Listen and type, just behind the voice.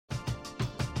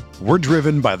We're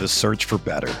driven by the search for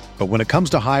better. But when it comes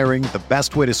to hiring, the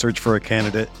best way to search for a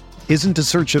candidate isn't to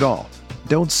search at all.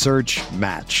 Don't search,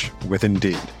 match with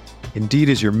Indeed. Indeed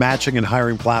is your matching and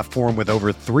hiring platform with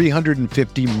over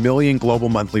 350 million global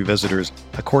monthly visitors,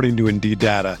 according to Indeed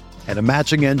data, and a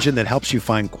matching engine that helps you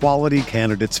find quality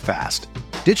candidates fast.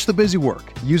 Ditch the busy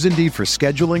work. Use Indeed for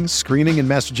scheduling, screening, and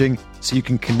messaging so you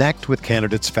can connect with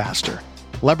candidates faster.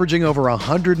 Leveraging over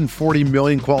 140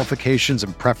 million qualifications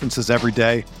and preferences every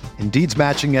day, Indeed's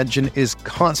matching engine is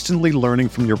constantly learning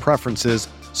from your preferences,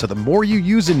 so the more you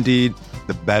use Indeed,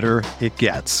 the better it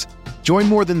gets. Join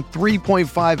more than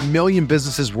 3.5 million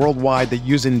businesses worldwide that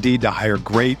use Indeed to hire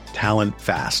great talent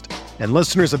fast. And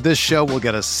listeners of this show will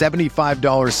get a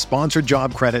 $75 sponsored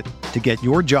job credit to get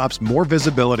your jobs more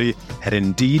visibility at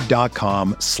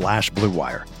Indeed.com/Blue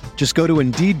Wire. Just go to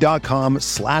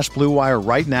Indeed.com/Blue Wire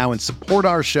right now and support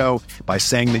our show by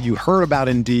saying that you heard about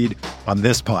Indeed on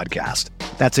this podcast.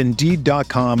 That's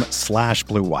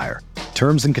Indeed.com/Blue Wire.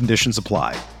 Terms and conditions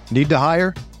apply. Need to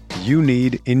hire? You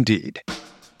need Indeed.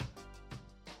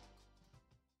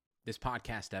 This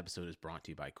podcast episode is brought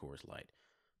to you by Coors Light.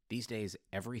 These days,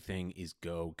 everything is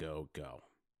go, go, go.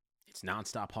 It's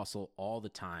nonstop hustle all the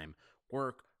time.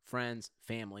 Work, friends,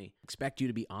 family, expect you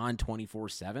to be on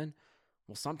 24/7.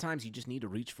 Well, sometimes you just need to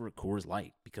reach for a Coors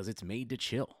Light because it's made to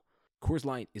chill. Coors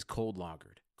Light is cold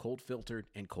lagered, cold filtered,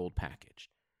 and cold packaged.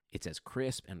 It's as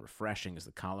crisp and refreshing as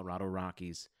the Colorado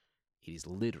Rockies. It is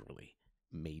literally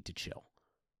made to chill.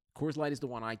 Coors Light is the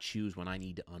one I choose when I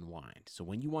need to unwind. So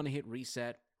when you want to hit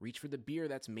reset, reach for the beer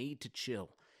that's made to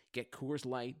chill. Get Coors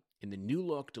Light in the new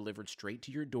look delivered straight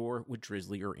to your door with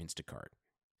Drizzly or Instacart.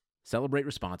 Celebrate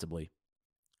responsibly.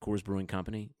 Coors Brewing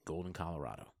Company, Golden,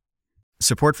 Colorado.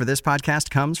 Support for this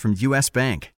podcast comes from U.S.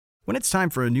 Bank. When it's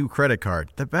time for a new credit card,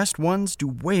 the best ones do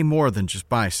way more than just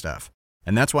buy stuff.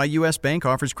 And that's why U.S. Bank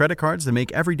offers credit cards that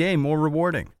make every day more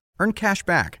rewarding. Earn cash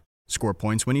back, score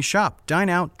points when you shop, dine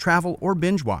out, travel, or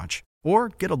binge watch, or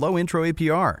get a low intro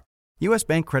APR. U.S.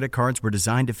 Bank credit cards were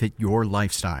designed to fit your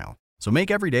lifestyle. So make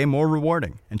every day more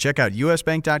rewarding and check out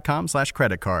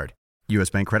usbank.com/credit card. U.S.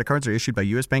 Bank credit cards are issued by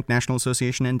U.S. Bank National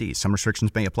Association ND. Some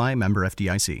restrictions may apply. Member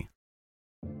FDIC.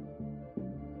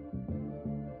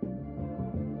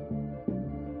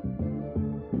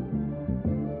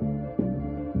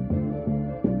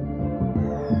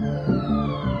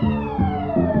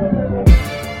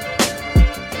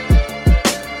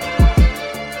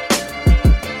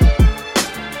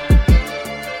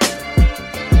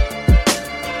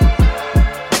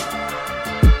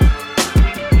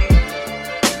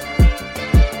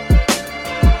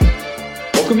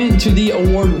 Welcome into the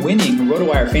award-winning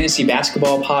RotoWire Fantasy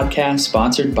Basketball Podcast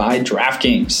sponsored by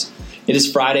DraftKings. It is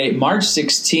Friday, March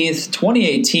 16th,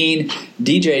 2018.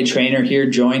 DJ Trainer here,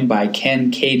 joined by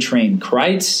Ken K-Train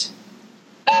Kreitz.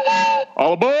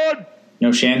 All aboard!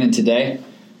 No Shannon today.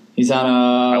 He's on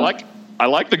a... I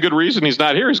like the good reason he's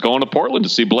not here. He's going to Portland to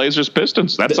see Blazers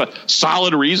Pistons. That's a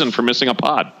solid reason for missing a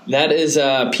pod. That is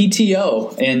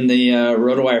PTO in the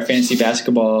RotoWire Fantasy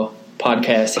Basketball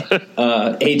Podcast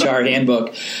HR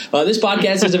handbook. This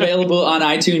podcast is available on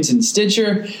iTunes and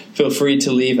Stitcher. Feel free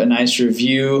to leave a nice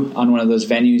review on one of those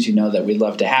venues. You know that we'd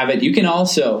love to have it. You can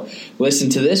also listen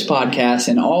to this podcast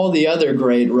and all the other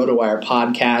great RotoWire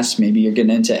podcasts. Maybe you're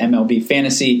getting into MLB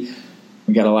fantasy.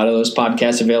 We got a lot of those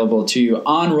podcasts available to you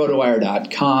on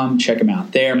rotowire.com. Check them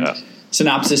out there. Yeah.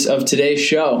 Synopsis of today's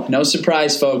show. No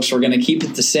surprise, folks. We're going to keep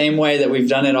it the same way that we've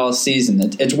done it all season.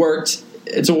 It's worked.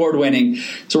 It's award-winning.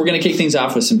 So we're going to kick things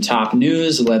off with some top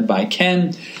news led by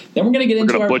Ken. Then we're going to get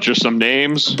into butcher some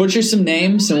names,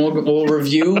 and we'll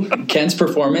review Ken's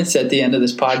performance at the end of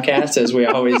this podcast, as we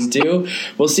always do.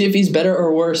 We'll see if he's better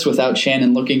or worse without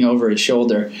Shannon looking over his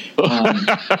shoulder. Broad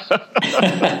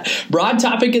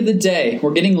topic of the day.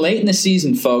 We're getting late in the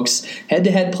season, folks.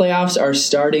 Head-to-head playoffs are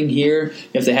starting here.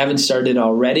 If they haven't started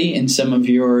already in some of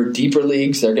your deeper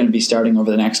leagues, they're going to be starting over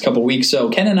the next couple weeks. So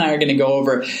Ken and I are going to go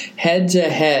over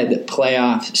head-to-head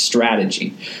playoff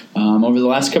strategy. Over the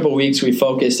last couple of weeks, we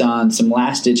focused on some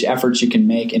last-ditch efforts you can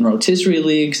make in rotisserie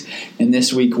leagues, and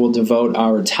this week we'll devote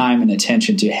our time and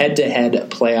attention to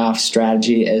head-to-head playoff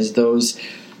strategy as those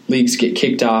leagues get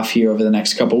kicked off here over the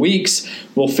next couple of weeks.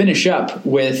 We'll finish up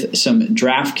with some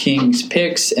DraftKings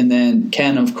picks, and then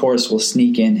Ken, of course, will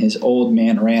sneak in his old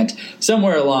man rant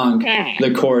somewhere along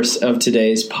the course of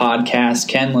today's podcast.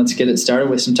 Ken, let's get it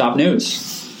started with some top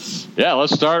news. Yeah,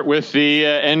 let's start with the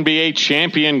NBA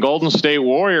champion Golden State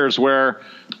Warriors, where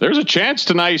there's a chance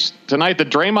tonight that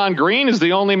Draymond Green is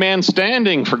the only man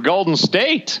standing for Golden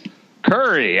State.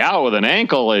 Curry out with an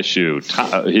ankle issue,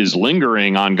 his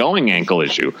lingering, ongoing ankle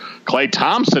issue. Klay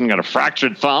Thompson got a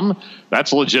fractured thumb.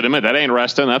 That's legitimate. That ain't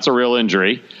resting. That's a real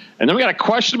injury. And then we got a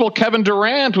questionable Kevin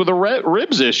Durant with a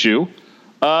ribs issue.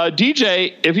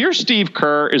 DJ, if you're Steve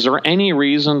Kerr, is there any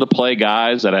reason to play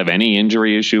guys that have any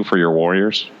injury issue for your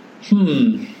Warriors?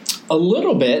 A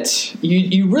little bit.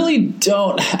 You really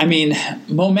don't. I mean,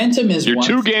 momentum is. You're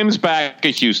 2 games back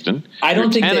at Houston. I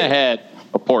don't think 10 ahead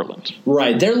of Portland.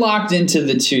 Right. They're locked into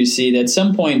the 2 seed. At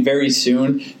some point very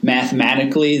soon,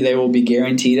 mathematically, they will be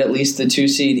guaranteed at least the 2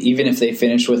 seed, even if they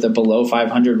finish with a below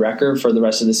 500 record for the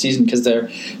rest of the season, because they're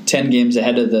 10 games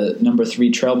ahead of the number 3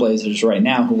 Trailblazers right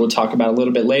now, who we'll talk about a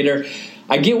little bit later.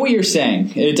 I get what you're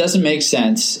saying. It doesn't make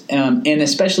sense, and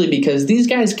especially because these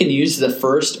guys can use the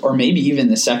first or maybe even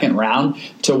the second round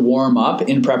to warm up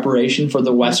in preparation for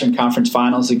the Western Conference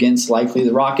Finals against likely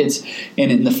the Rockets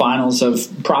and in the finals of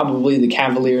probably the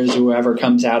Cavaliers, whoever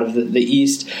comes out of the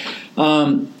East.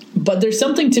 But there's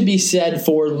something to be said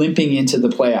for limping into the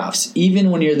playoffs,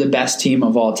 even when you're the best team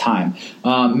of all time.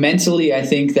 Mentally, I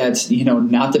think that's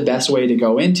not the best way to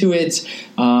go into it.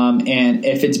 And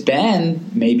if it's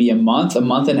been maybe a month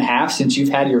and a half since you've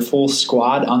had your full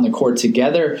squad on the court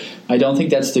together, I don't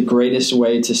think that's the greatest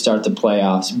way to start the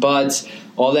playoffs. But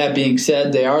all that being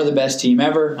said, they are the best team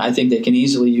ever. I think they can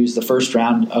easily use the first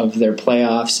round of their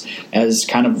playoffs as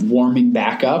kind of warming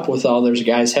back up with all those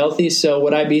guys healthy. So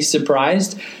would I be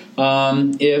surprised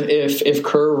if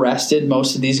Kerr rested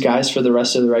most of these guys for the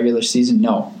rest of the regular season?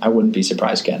 No, I wouldn't be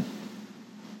surprised, Ken.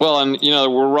 Well, and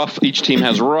each team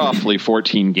has roughly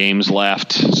 14 games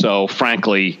left. So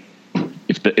frankly,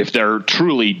 if they're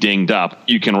truly dinged up,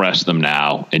 you can rest them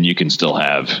now, and you can still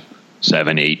have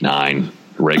 7, 8, 9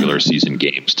 regular season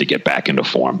games to get back into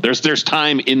form. There's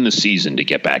time in the season to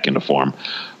get back into form.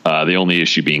 The only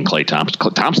issue being Klay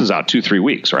Thompson. Thompson's out 2-3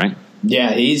 weeks, right?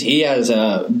 Yeah, he has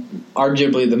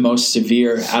arguably the most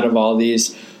severe out of all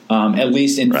these. At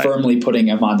least in firmly putting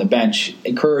him on the bench.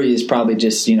 Curry is probably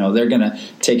just, they're going to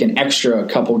take an extra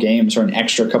couple games or an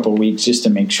extra couple weeks just to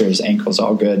make sure his ankle's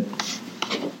all good.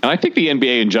 And I think the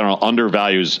NBA in general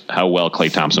undervalues how well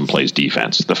Klay Thompson plays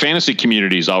defense. The fantasy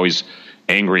community is always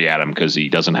angry at him because he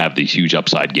doesn't have these huge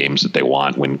upside games that they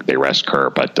want when they rest Kerr.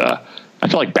 But I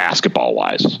feel like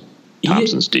basketball-wise,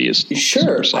 Thompson's D is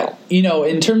sure.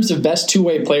 In terms of best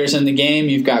two-way players in the game,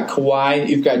 you've got Kawhi,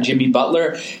 you've got Jimmy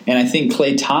Butler, and I think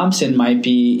Klay Thompson might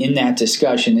be in that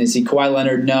discussion. Is he Kawhi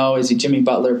Leonard? No. Is he Jimmy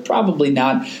Butler? Probably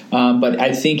not. But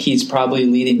I think he's probably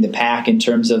leading the pack in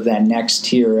terms of that next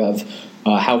tier of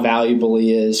how valuable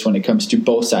he is when it comes to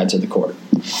both sides of the court.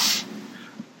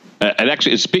 And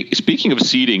actually, speaking of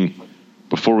seeding,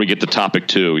 before we get to topic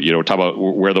 2, talk about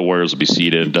where the Warriors will be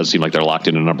seated. It does seem like they're locked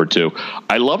into number 2.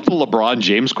 I love the LeBron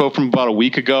James quote from about a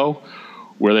week ago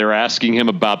where they were asking him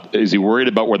about, is he worried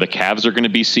about where the Cavs are going to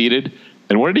be seated?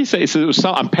 And what did he say? He said,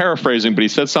 I'm paraphrasing, but he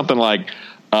said something like,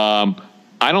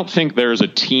 I don't think there's a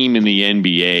team in the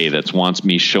NBA that wants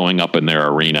me showing up in their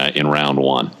arena in round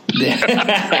 1.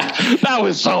 That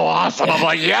was so awesome. I'm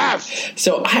like, yes.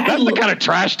 So that's the kind of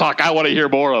trash talk I want to hear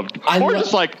more of. Or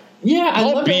just like, I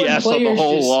love BS on the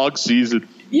whole long season.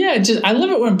 Yeah, I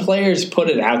love it when players put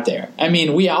it out there. I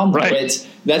mean, we all know it.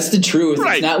 That's the truth.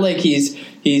 Right. It's not like he's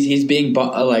being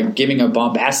like giving a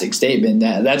bombastic statement.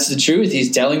 That's the truth.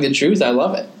 He's telling the truth. I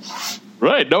love it.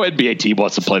 Right. No NBA team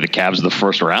wants to play the Cavs in the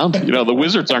first round. The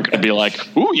Wizards aren't going to be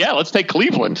like, ooh, yeah, let's take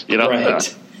Cleveland.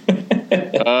 Right.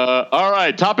 All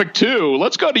right. Topic 2.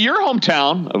 Let's go to your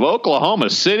hometown of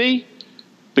Oklahoma City.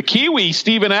 The Kiwi,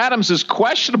 Steven Adams, is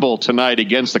questionable tonight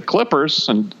against the Clippers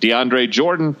and DeAndre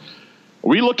Jordan. Are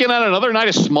we looking at another night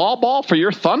of small ball for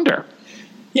your Thunder?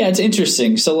 Yeah, it's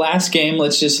interesting. So last game,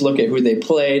 let's just look at who they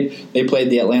played. They played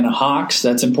the Atlanta Hawks.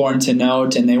 That's important to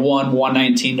note. And they won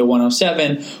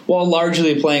 119-107 while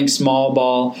largely playing small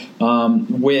ball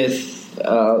with,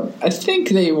 I think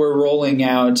they were rolling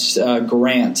out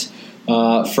Grant.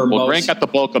 Grant got the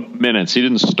bulk of minutes. He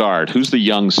didn't start. Who's the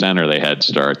young center they had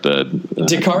start?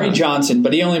 Dakari Johnson,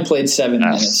 but he only played 7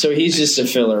 minutes, so he's just a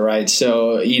filler, right?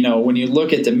 So, when you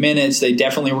look at the minutes, they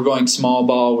definitely were going small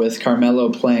ball with Carmelo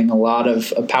playing a lot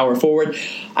of power forward.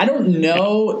 I don't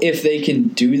know if they can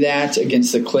do that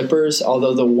against the Clippers,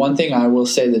 although the one thing I will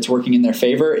say that's working in their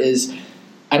favor is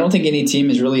I don't think any team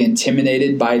is really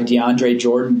intimidated by DeAndre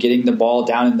Jordan getting the ball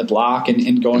down in the block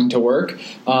and going to work.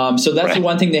 So that's the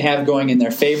one thing they have going in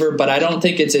their favor. But I don't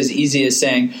think it's as easy as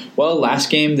saying, well, last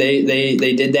game they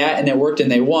did that and it worked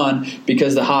and they won,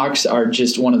 because the Hawks are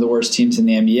just one of the worst teams in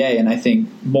the NBA. And I think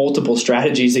multiple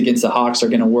strategies against the Hawks are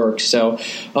going to work. So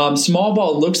small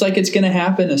ball looks like it's going to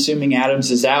happen, assuming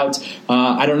Adams is out.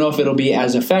 I don't know if it'll be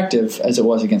as effective as it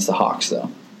was against the Hawks,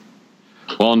 though.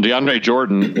 Well, and DeAndre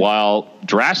Jordan, while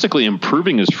drastically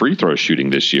improving his free throw shooting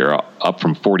this year, up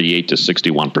from 48 to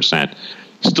 61%,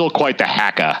 still quite the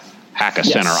hack a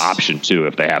center option too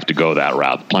if they have to go that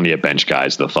route. Plenty of bench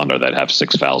guys, the Thunder, that have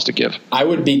 6 fouls to give. I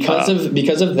would because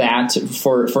of that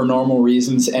for normal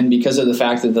reasons, and because of the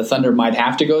fact that the Thunder might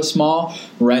have to go small,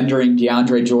 rendering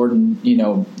DeAndre Jordan,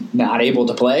 not able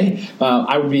to play.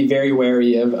 I would be very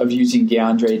wary of using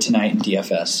DeAndre tonight in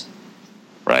DFS.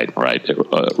 Right.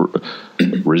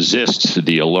 Resist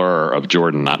the allure of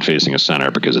Jordan not facing a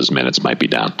center because his minutes might be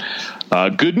down.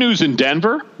 Good news in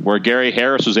Denver, where Gary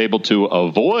Harris was able to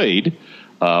avoid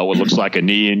what looks like a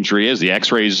knee injury as the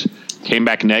X-rays came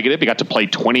back negative. He got to play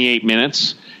 28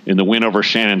 minutes in the win over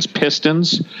Shannon's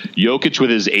Pistons. Jokic with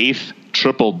his 8th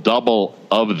triple-double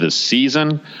of the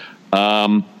season.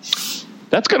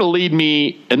 That's going to lead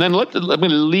me, and then let me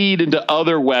lead into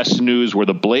other West news where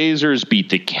the Blazers beat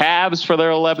the Cavs for their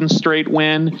 11th straight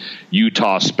win.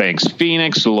 Utah spanks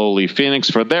Phoenix, lowly Phoenix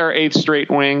for their 8th straight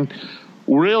win.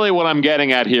 Really what I'm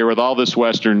getting at here with all this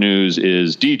Western news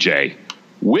is, DJ,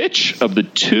 which of the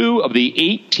 2 of the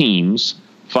 8 teams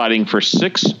fighting for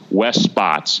 6 West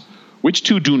spots, which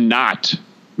 2 do not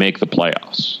make the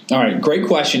playoffs? All right, great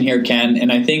question here, Ken,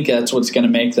 and I think that's what's going to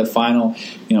make the final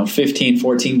 15,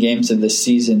 14 games of this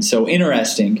season so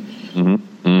interesting.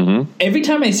 Every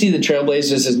time I see the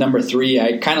Trailblazers as number 3,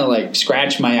 I kind of like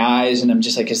scratch my eyes and I'm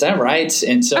just like, is that right?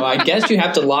 And so I guess you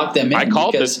have to lock them in. I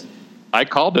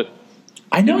called it.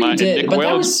 I know you did, but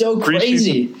that was so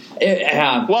crazy.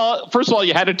 Well, first of all,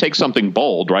 you had to take something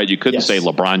bold, right? You couldn't say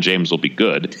LeBron James will be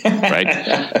good,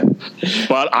 right?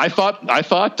 But I thought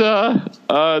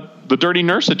the Dirty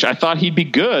Nurkic, I thought he'd be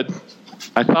good.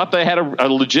 I thought they had a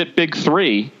legit big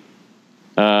 3.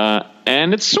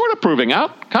 And it's sort of proving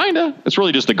out, kind of. It's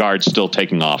really just the guards still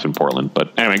taking off in Portland.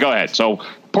 But anyway, go ahead. So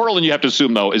Portland, you have to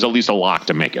assume, though, is at least a lock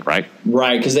to make it, right?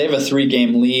 Right, because they have a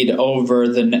 3-game lead over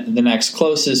the next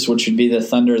closest, which would be the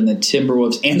Thunder and the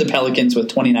Timberwolves and the Pelicans with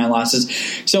 29 losses.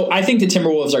 So I think the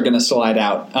Timberwolves are going to slide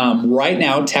out. Right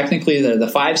now, technically, they're the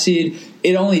 5 seed.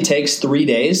 It only takes 3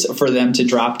 days for them to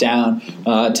drop down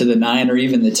to the 9 or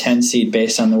even the 10 seed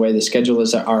based on the way the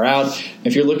schedules are out.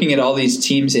 If you're looking at all these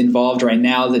teams involved right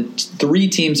now, the 3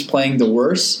 teams playing the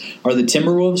worst are the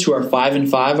Timberwolves, who are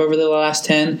 5-5 over their last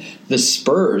 10, the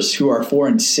Spurs, who are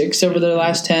 4-6 over their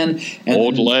last 10.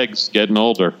 And legs, getting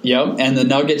older. Yep, and the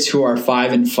Nuggets, who are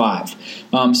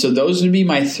 5-5. So those would be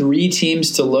my 3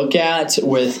 teams to look at,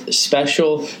 with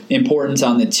special importance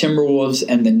on the Timberwolves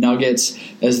and the Nuggets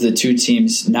as the 2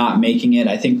 teams not making it.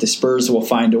 I think the Spurs will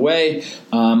find a way.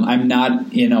 I'm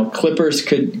not, Clippers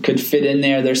could fit in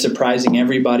there. They're surprising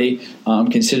everybody,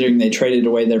 considering they traded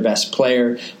away their best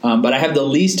player. But I have the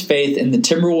least faith in the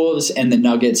Timberwolves and the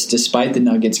Nuggets, despite the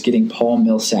Nuggets getting Paul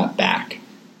Millsap back.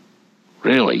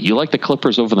 Really? You like the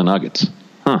Clippers over the Nuggets?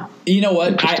 Huh. You know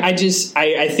what?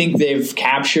 I think they've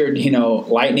captured,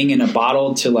 lightning in a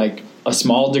bottle to like a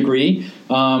small degree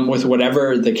with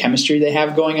whatever the chemistry they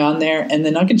have going on there. And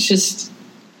the Nuggets just,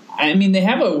 they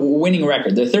have a winning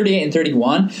record. They're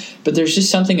 38-31, but there's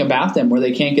just something about them where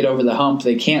they can't get over the hump.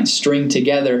 They can't string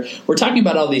together. We're talking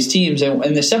about all these teams,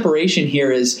 and the separation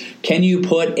here is, can you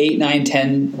put 8, 9,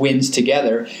 10 wins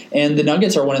together? And the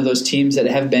Nuggets are one of those teams that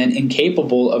have been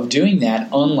incapable of doing that,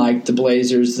 unlike the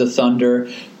Blazers, the Thunder,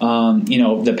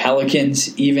 the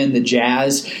Pelicans, even the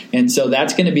Jazz. And so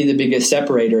that's going to be the biggest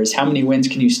separator, is how many wins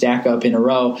can you stack up in a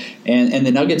row? And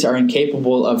the Nuggets are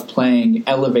incapable of playing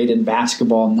elevated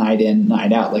basketball night in,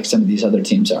 night out like some of these other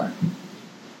teams are.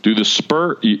 Do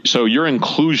the so your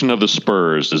inclusion of the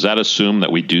Spurs, does that assume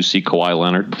that we do see Kawhi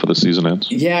Leonard before the season ends?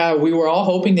 Yeah, we were all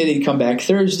hoping that he'd come back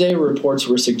Thursday. Reports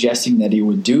were suggesting that he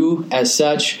would do as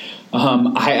such.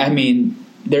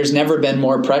 There's never been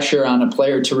more pressure on a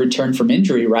player to return from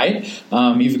injury, right?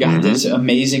 You've got this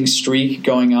amazing streak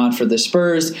going on for the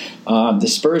Spurs. The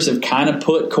Spurs have kind of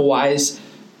put Kawhi's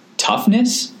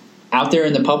toughness out there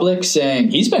in the public,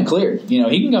 saying he's been cleared. He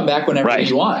can come back whenever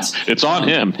he wants. It's on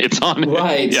him. It's on him.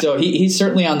 Right. Yeah. So he's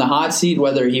certainly on the hot seat,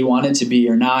 whether he wanted to be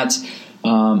or not.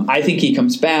 I think he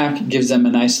comes back, gives them a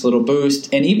nice little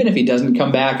boost. And even if he doesn't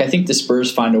come back, I think the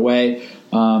Spurs find a way.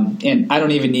 And I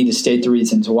don't even need to state the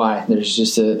reasons why. There's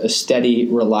just a steady,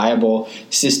 reliable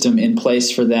system in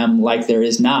place for them, like there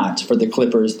is not for the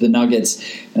Clippers, the Nuggets,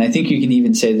 and I think you can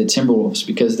even say the Timberwolves,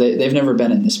 because they've never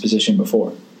been in this position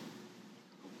before.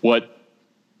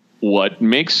 What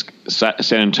makes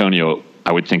San Antonio,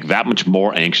 I would think, that much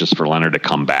more anxious for Leonard to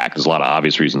come back? There's a lot of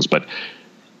obvious reasons, but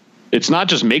it's not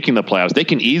just making the playoffs. They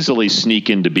can easily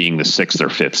sneak into being the 6th or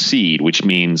 5th seed, which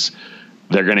means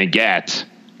they're going to get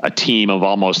a team of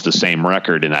almost the same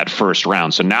record in that first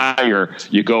round. So now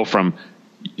you go from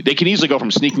they can easily go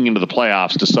from sneaking into the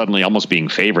playoffs to suddenly almost being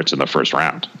favorites in the first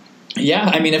round. Yeah,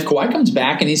 I mean, if Kawhi comes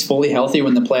back and he's fully healthy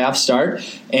when the playoffs start,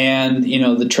 and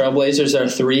the Trailblazers are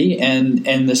 3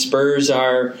 and the Spurs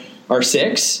are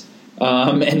 6,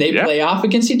 and they play off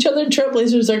against each other,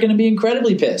 Trailblazers are going to be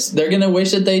incredibly pissed. They're going to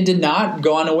wish that they did not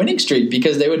go on a winning streak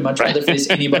because they would much rather face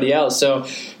anybody else. So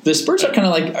the Spurs are kind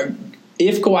of like,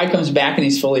 if Kawhi comes back and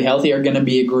he's fully healthy, are going to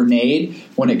be a grenade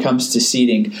when it comes to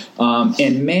seeding.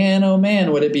 And man, oh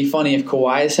man, would it be funny if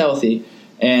Kawhi is healthy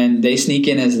and they sneak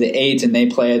in as the 8 and they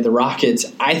play the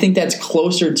Rockets. I think that's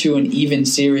closer to an even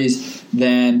series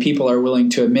than people are willing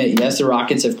to admit. Yes, the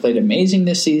Rockets have played amazing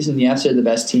this season. Yes, they're the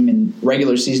best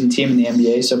regular season team in the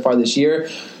NBA so far this year.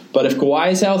 But if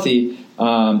Kawhi is healthy,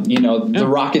 the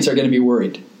Rockets are going to be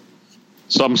worried.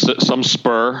 Some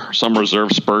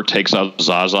reserve Spur takes out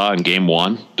Zaza in game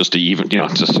 1 just to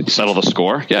just settle the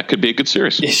score. Yeah, it could be a good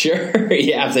series. Sure.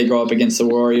 Yeah, if they go up against the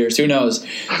Warriors, who knows?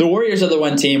 The Warriors are the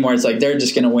one team where it's like they're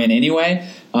just going to win anyway.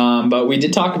 But we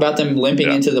did talk about them limping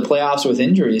into the playoffs with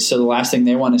injuries. So the last thing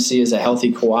they want to see is a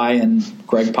healthy Kawhi and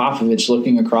Greg Popovich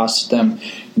looking across them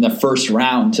in the first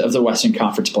round of the Western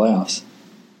Conference playoffs.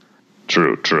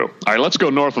 True. All right, let's go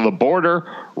north of the border.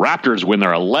 Raptors win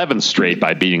their 11th straight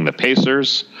by beating the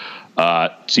Pacers.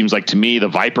 Seems like to me the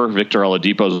Viper, Victor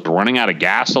Oladipo, is running out of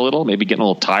gas a little, maybe getting a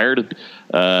little tired,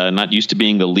 not used to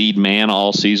being the lead man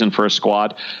all season for a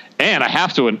squad. And I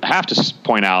have to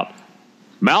point out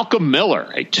Malcolm Miller,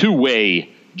 a two-way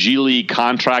G League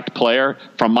contract player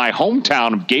from my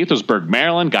hometown of Gaithersburg,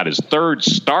 Maryland, got his 3rd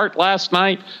start last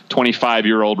night.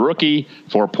 25-year-old rookie,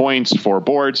 4 points, 4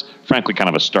 boards. Frankly, kind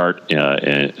of a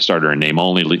starter in name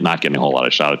only, not getting a whole lot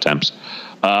of shot attempts.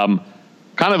 Kind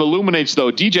of illuminates,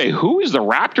 though, DJ, who is the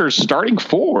Raptors starting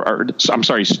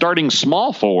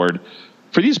small forward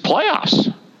for these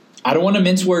playoffs? I don't want to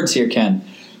mince words here, Ken,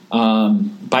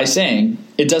 by saying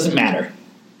it doesn't matter.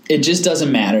 It just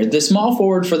doesn't matter. The small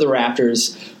forward for the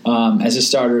Raptors, as a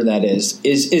starter, that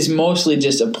is mostly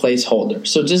just a placeholder.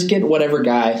 So just get whatever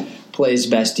guy plays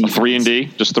best defense. 3-and-D?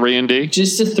 Just 3-and-D?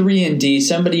 Just a 3-and-D.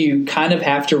 Somebody you kind of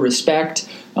have to respect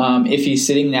if he's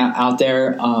sitting out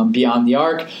there beyond the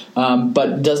arc,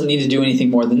 but doesn't need to do anything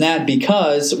more than that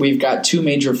because we've got 2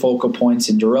 major focal points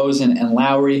in DeRozan and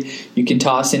Lowry. You can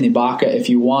toss in Ibaka if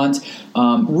you want.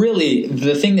 Really,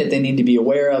 the thing that they need to be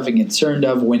aware of and concerned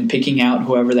of when picking out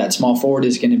whoever that small forward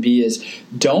is going to be is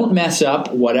don't mess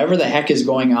up whatever the heck is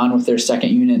going on with their second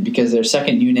unit because their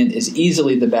second unit is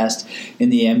easily the best in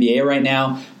the NBA right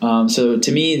now. So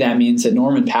to me, that means that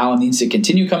Norman Powell needs to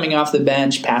continue coming off the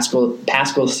bench. Pascal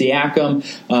Siakam,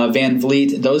 Van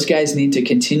Vliet, those guys need to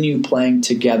continue playing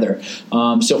together.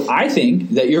 So I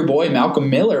think that your boy Malcolm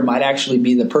Miller might actually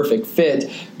be the perfect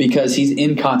fit because he's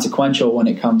inconsequential when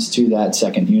it comes to that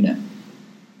second unit.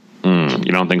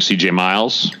 You don't think CJ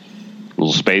Miles? A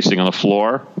little spacing on the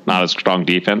floor, not as strong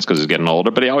defense because he's getting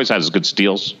older, but he always has good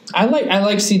steals. I like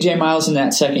CJ Miles in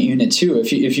that second unit too.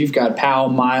 If you've got Powell,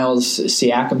 Miles,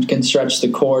 Siakam can stretch the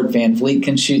court, Van Vliet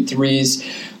can shoot threes,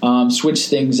 switch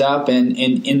things up,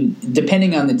 and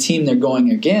depending on the team they're going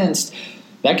against,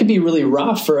 that could be really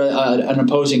rough for an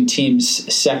opposing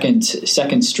team's second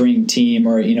string team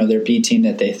or their B team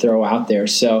that they throw out there.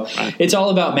 So it's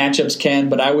all about matchups, Ken.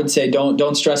 But I would say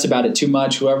don't stress about it too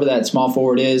much. Whoever that small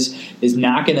forward is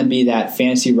not going to be that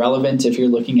fantasy relevant if you're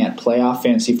looking at playoff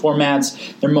fantasy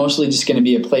formats. They're mostly just going to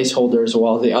be a placeholders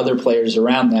while the other players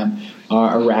around them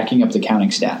are racking up the counting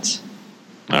stats.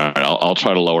 All right, I'll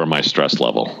try to lower my stress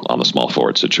level on the small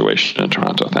forward situation in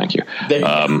Toronto. Thank you.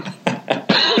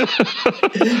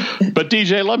 But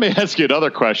DJ, let me ask you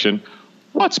another question.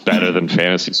 What's better than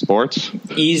fantasy sports?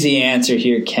 Easy answer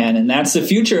here, Ken, and that's the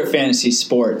future of fantasy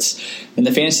sports. And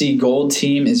the Fantasy Gold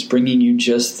team is bringing you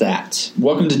just that.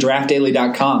 Welcome to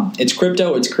DraftDaily.com. It's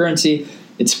crypto, it's currency,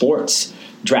 it's sports.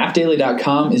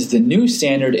 DraftDaily.com is the new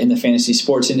standard in the fantasy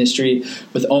sports industry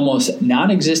with almost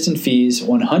non-existent fees,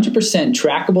 100%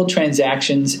 trackable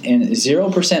transactions, and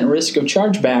 0% risk of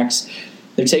chargebacks.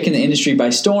 They're taking the industry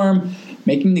by storm,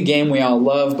 making the game we all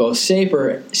love both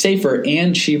safer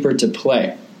and cheaper to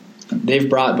play. They've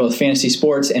brought both fantasy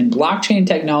sports and blockchain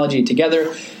technology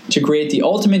together to create the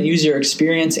ultimate user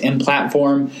experience and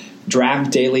platform,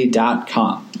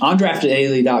 DraftDaily.com. On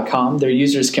DraftDaily.com, their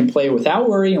users can play without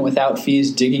worry and without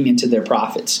fees digging into their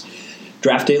profits.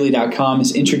 DraftDaily.com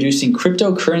is introducing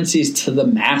cryptocurrencies to the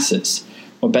masses.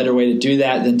 What better way to do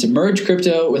that than to merge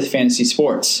crypto with fantasy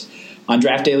sports? On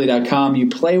DraftDaily.com, you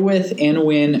play with and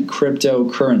win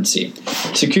cryptocurrency.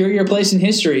 Secure your place in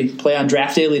history. Play on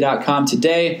DraftDaily.com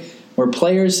today, where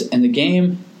players and the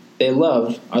game they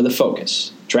love are the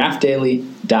focus.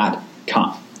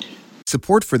 DraftDaily.com.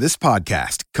 Support for this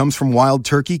podcast comes from Wild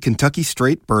Turkey Kentucky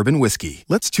Straight Bourbon Whiskey.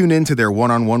 Let's tune in to their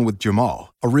one-on-one with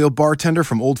Jamal, a real bartender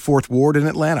from Old Fourth Ward in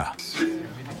Atlanta.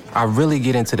 I really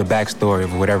get into the backstory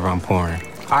of whatever I'm pouring,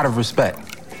 out of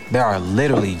respect. There are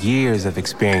literally years of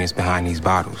experience behind these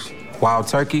bottles. Wild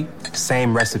Turkey,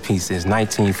 same recipe since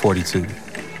 1942.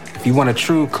 If you want a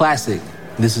true classic,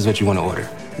 this is what you want to order.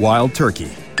 Wild Turkey.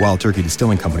 Wild Turkey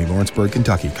Distilling Company, Lawrenceburg,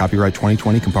 Kentucky. Copyright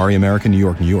 2020, Campari America, New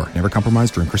York, New York. Never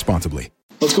compromise, drink responsibly.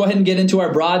 Let's go ahead and get into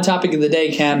our broad topic of the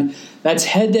day, Ken. That's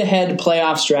head-to-head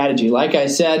playoff strategy. Like I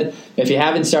said, if you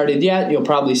haven't started yet, you'll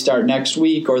probably start next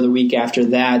week or the week after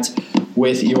that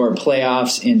with your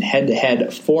playoffs in head-to-head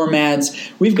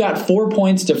formats. We've got 4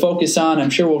 points to focus on. I'm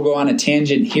sure we'll go on a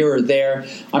tangent here or there.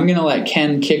 I'm going to let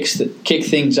Ken kick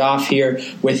things off here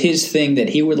with his thing that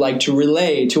he would like to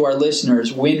relay to our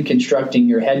listeners when constructing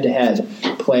your head-to-head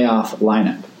playoff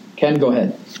lineup. Ken, go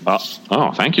ahead.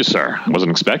 Thank you, sir. I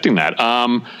wasn't expecting that.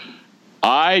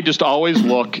 I just always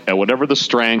look at whatever the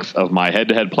strength of my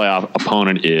head-to-head playoff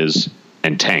opponent is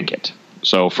and tank it.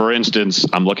 So, for instance,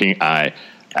 I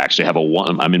actually have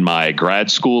I'm in my grad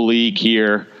school league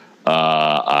here.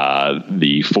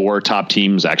 The 4 top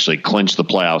teams actually clinched the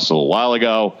playoffs a little while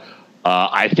ago.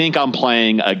 I think I'm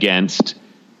playing against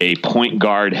a point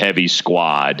guard heavy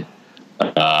squad.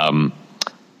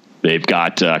 They've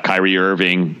got Kyrie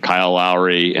Irving, Kyle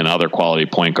Lowry, and other quality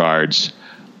point guards.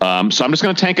 So I'm just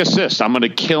going to tank assists. I'm going to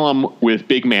kill them with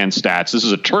big man stats. This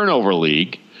is a turnover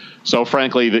league. So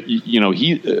frankly,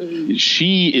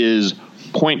 she is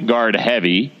point guard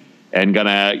heavy and going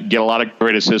to get a lot of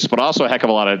great assists, but also a heck of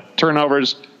a lot of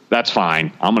turnovers. That's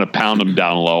fine. I'm going to pound them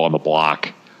down low on the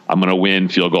block. I'm going to win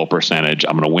field goal percentage.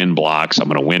 I'm going to win blocks. I'm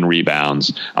going to win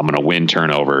rebounds. I'm going to win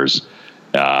turnovers.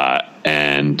 I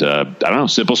don't know,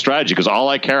 simple strategy, because all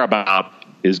I care about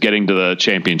is getting to the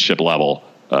championship level,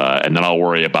 and then I'll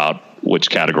worry about which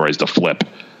categories to flip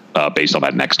based on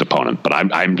that next opponent. But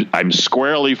I'm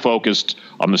squarely focused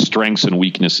on the strengths and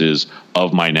weaknesses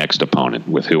of my next opponent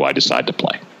with who I decide to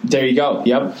play. There you go.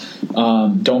 Yep.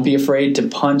 Don't be afraid to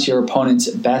punch your opponent's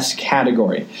best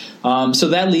category. So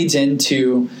that leads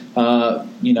into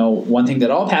one thing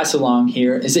that I'll pass along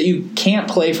here is that you can't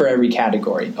play for every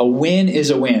category. A win is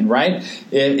a win, right?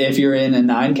 If you're in a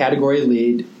 9-category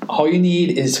lead, all you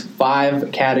need is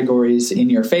 5 categories in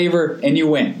your favor, and you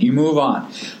win. You move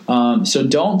on. So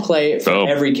don't play for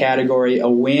every category. A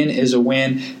win is a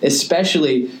win.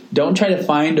 Especially, don't try to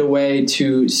find a way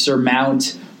to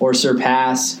surmount or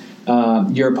surpass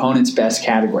your opponent's best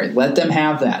category. Let them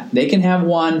have that. They can have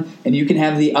 1, and you can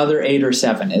have the other 8 or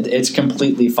 7. It's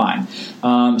completely fine.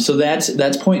 So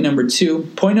that's point number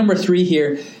 2. Point number 3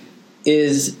 here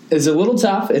is a little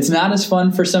tough. It's not as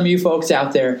fun for some of you folks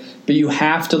out there, but you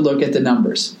have to look at the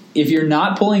numbers. If you're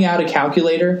not pulling out a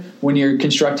calculator when you're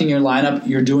constructing your lineup,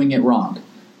 you're doing it wrong.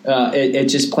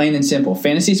 It's just plain and simple.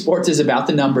 Fantasy sports is about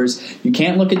the numbers. You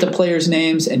can't look at the players'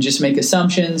 names and just make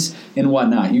assumptions and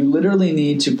whatnot. You literally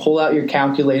need to pull out your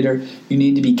calculator. You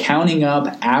need to be counting up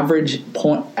average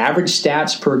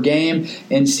stats per game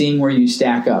and seeing where you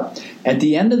stack up. At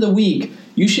the end of the week,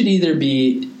 you should either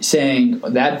be saying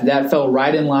that fell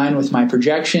right in line with my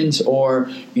projections, or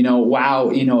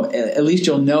at least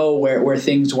you'll know where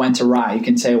things went awry. You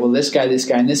can say, well, this guy,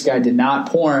 and this guy did not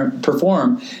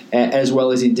perform as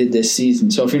well as he did this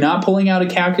season. So if you're not pulling out a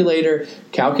calculator,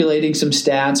 calculating some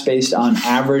stats based on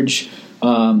average,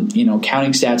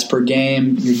 counting stats per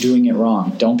game, you're doing it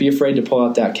wrong. Don't be afraid to pull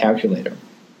out that calculator.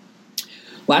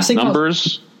 Last thing,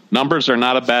 Numbers are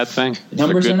not a bad thing.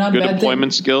 Numbers are not a bad thing. Good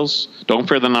employment skills. Don't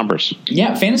fear the numbers.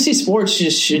 Yeah, fantasy sports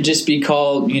should just be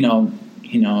called,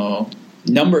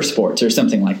 number sports or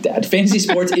something like that. Fantasy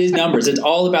sports is numbers. It's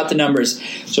all about the numbers.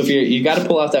 So if you got to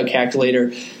pull out that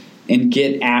calculator and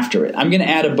get after it. I'm going to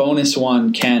add a bonus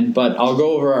one, Ken, but I'll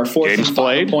go over our fourth and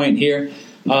final point here.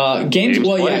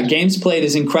 Games played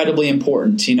is incredibly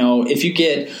important. If you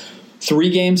get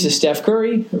 3 games of Steph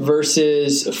Curry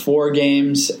versus 4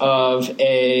 games of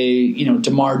a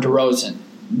DeMar DeRozan.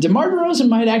 DeMar DeRozan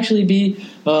might actually be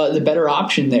the better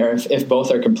option there if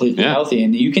both are completely healthy.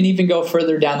 And you can even go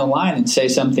further down the line and say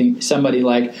somebody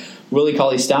like Willie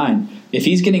Cauley-Stein. If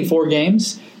he's getting 4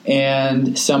 games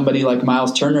and somebody like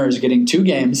Miles Turner is getting 2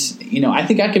 games, I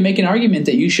think I can make an argument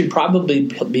that you should probably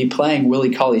be playing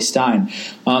Willie Cauley-Stein.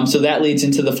 So that leads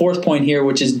into the 4th point here,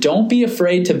 which is don't be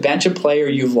afraid to bench a player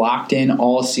you've locked in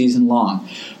all season long.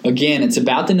 Again, it's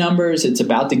about the numbers. It's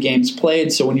about the games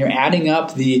played. So when you're adding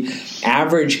up the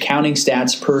average counting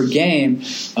stats per game,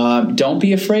 don't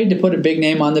be afraid to put a big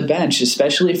name on the bench,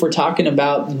 especially if we're talking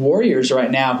about Warriors right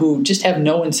now who just have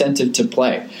no incentive to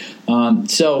play.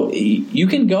 So you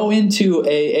can go into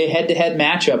a head-to-head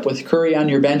matchup with Curry on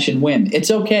your bench and win. It's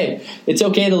okay. It's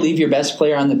okay to leave your best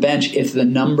player on the bench if the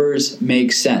numbers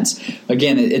make sense.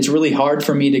 Again, it's really hard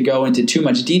for me to go into too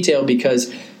much detail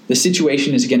because the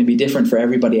situation is going to be different for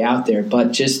everybody out there.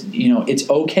 But just, it's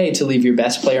okay to leave your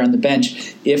best player on the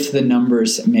bench if the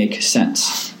numbers make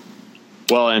sense.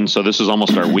 Well, and so this is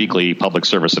almost our weekly public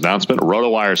service announcement.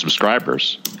 RotoWire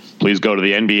subscribers, please go to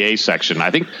the NBA section.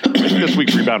 I think this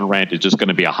week's Rebound and Rant is just going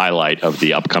to be a highlight of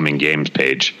the upcoming games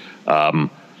page.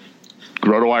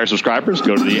 RotoWire subscribers,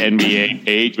 go to the NBA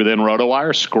page within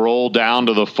RotoWire, scroll down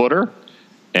to the footer,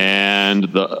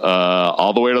 and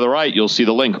all the way to the right, you'll see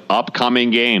the link,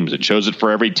 upcoming games. It shows it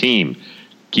for every team.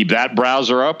 Keep that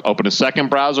browser up, open a second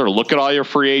browser, look at all your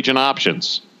free agent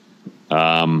options.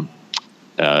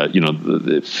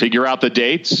 Figure out the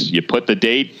dates. You put the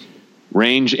date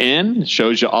range in. It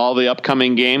shows you all the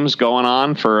upcoming games going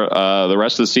on for the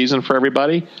rest of the season for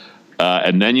everybody,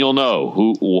 and then you'll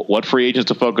know what free agents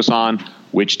to focus on,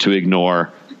 which to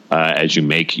ignore as you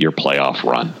make your playoff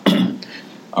run.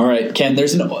 All right, Ken,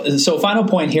 so final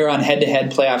point here on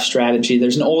head-to-head playoff strategy.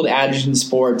 There's an old adage in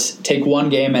sports, take one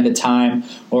game at a time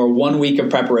or 1 week of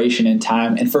preparation in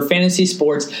time. And for fantasy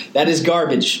sports, that is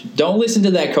garbage. Don't listen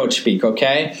to that coach speak,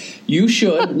 okay? You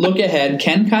should look ahead.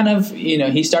 Ken kind of,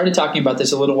 he started talking about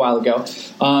this a little while ago.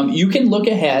 You can look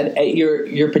ahead at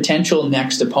your potential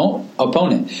next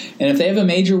opponent. And if they have a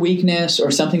major weakness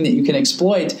or something that you can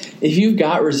exploit, if you've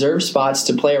got reserve spots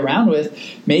to play around with,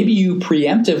 maybe you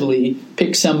preemptively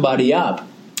pick somebody up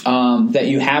that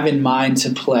you have in mind to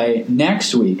play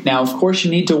next week. Now, of course,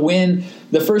 you need to win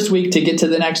the first week to get to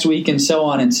the next week and so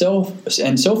on and so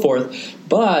forth.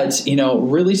 But,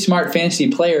 really smart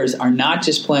fantasy players are not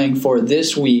just playing for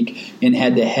this week in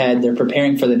head-to-head. They're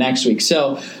preparing for the next week.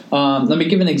 So let me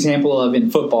give an example of in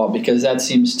football because that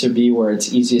seems to be where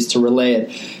it's easiest to relay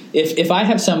it. If I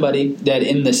have somebody that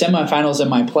in the semifinals of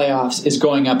my playoffs is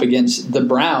going up against the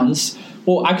Browns,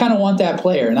 well, I kind of want that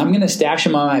player, and I'm going to stash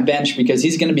him on my bench because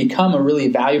he's going to become a really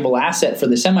valuable asset for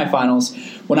the semifinals.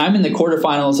 When I'm in the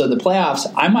quarterfinals of the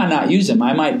playoffs, I might not use him.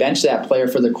 I might bench that player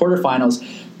for the quarterfinals,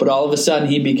 but all of a sudden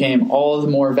he became all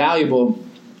the more valuable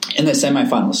in the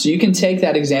semifinals. So you can take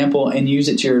that example and use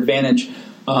it to your advantage.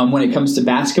 When it comes to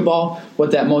basketball,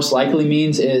 what that most likely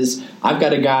means is I've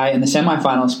got a guy in the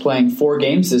semifinals playing 4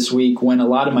 games this week when a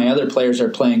lot of my other players are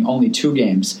playing only 2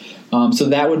 games. So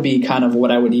that would be kind of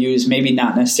what I would use, maybe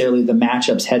not necessarily the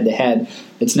matchups head-to-head.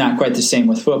 It's not quite the same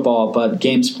with football, but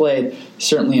games played,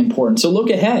 certainly important. So look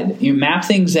ahead. You map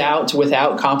things out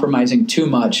without compromising too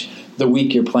much the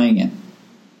week you're playing in.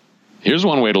 Here's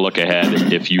one way to look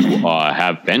ahead if you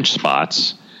have bench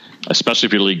spots, especially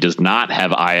if your league does not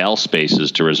have IL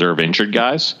spaces to reserve injured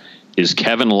guys, is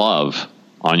Kevin Love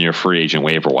on your free agent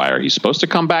waiver wire. He's supposed to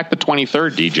come back the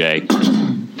 23rd,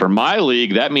 DJ. For my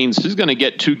league, that means he's going to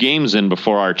get 2 games in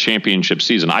before our championship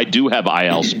season. I do have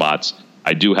IL spots.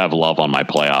 I do have Love on my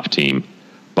playoff team.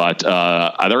 But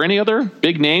are there any other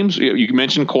big names? You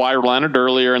mentioned Kawhi Leonard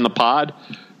earlier in the pod.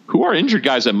 Who are injured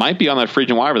guys that might be on that free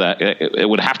agent wire that it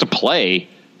would have to play,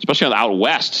 especially on the out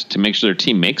west, to make sure their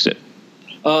team makes it?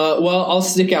 Well, I'll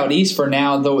stick out east for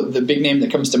now. The big name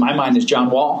that comes to my mind is John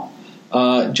Wall.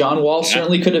 John Wall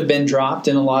certainly could have been dropped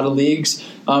in a lot of leagues.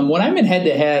 When I'm in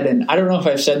head-to-head, and I don't know if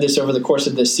I've said this over the course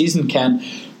of this season, Ken,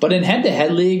 but in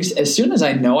head-to-head leagues, as soon as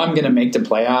I know I'm going to make the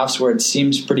playoffs where it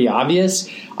seems pretty obvious,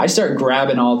 I start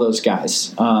grabbing all those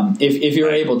guys if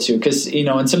you're able to. Because,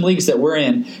 in some leagues that we're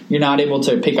in, you're not able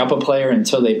to pick up a player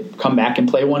until they come back and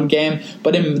play one game.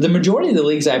 But in the majority of the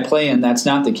leagues I play in, that's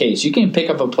not the case. You can pick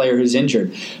up a player who's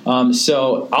injured.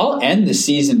 So I'll end the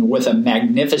season with a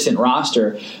magnificent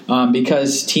roster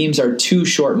because teams are too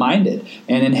short-minded.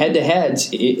 And in head-to-heads,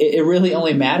 it really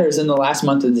only matters in the last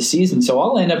month of the season. So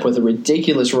I'll end up with a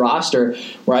ridiculous roster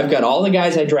where I've got all the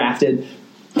guys I drafted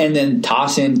and then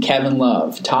toss in Kevin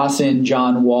Love, toss in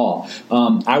John Wall.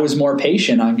 I was more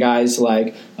patient on guys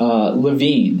like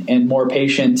Levine and more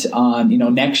patient on,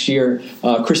 next year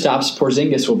Kristaps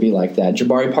Porzingis will be like that.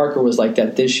 Jabari Parker was like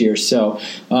that this year. So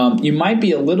you might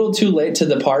be a little too late to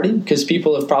the party because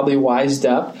people have probably wised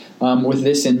up with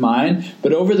this in mind.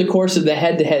 But over the course of the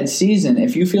head-to-head season,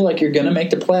 if you feel like you're going to make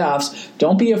the playoffs,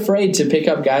 don't be afraid to pick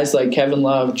up guys like Kevin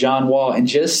Love, John Wall, and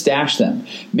just stash them.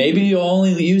 Maybe you'll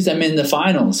only use them in the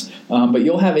finals, but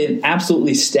you'll have an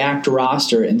absolutely stacked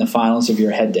roster in the finals of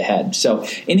your head-to-head. So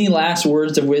any last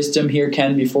words of wisdom here,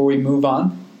 Ken, before we move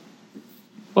on?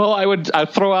 Well, I'd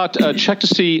throw out check to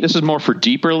see. This is more for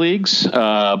deeper leagues,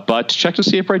 but check to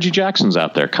see if Reggie Jackson's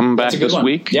out there coming back this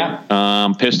week.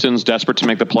 Yeah. Pistons desperate to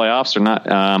make the playoffs. They're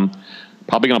not.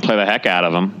 Probably going to play the heck out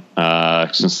of him,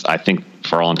 since I think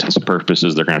for all intents and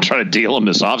purposes they're going to try to deal him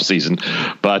this offseason.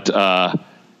 But no,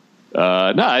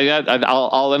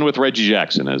 I'll end with Reggie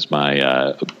Jackson as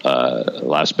my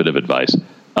last bit of advice.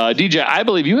 DJ, I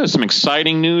believe you have some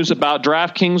exciting news about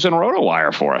DraftKings and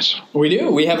RotoWire for us. We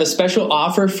do. We have a special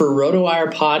offer for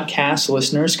RotoWire podcast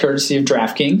listeners, courtesy of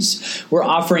DraftKings. We're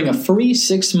offering a free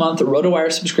 6-month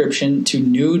RotoWire subscription to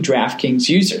new DraftKings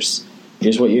users.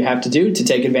 Here's what you have to do to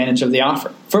take advantage of the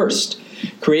offer. First,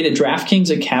 create a DraftKings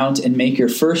account and make your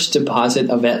first deposit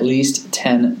of at least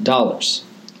 $10.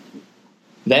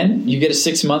 Then you get a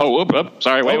 6-month...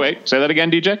 Sorry, wait. Say that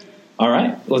again, DJ. All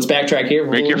right, let's backtrack here.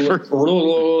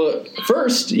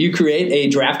 First, you create a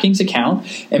DraftKings account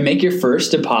and make your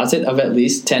first deposit of at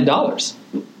least $10.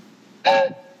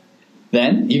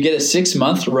 Then you get a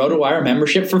 6-month RotoWire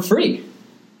membership for free.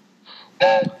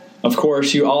 Of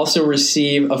course, you also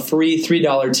receive a free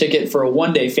 $3 ticket for a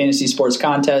one-day fantasy sports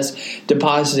contest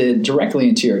deposited directly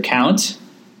into your account.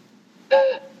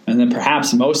 And then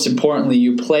perhaps most importantly,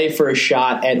 you play for a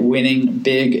shot at winning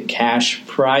big cash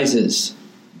prizes.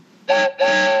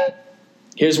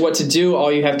 Here's what to do.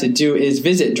 All you have to do is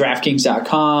visit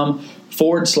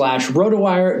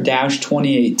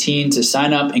DraftKings.com/RotoWire-2018 to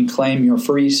sign up and claim your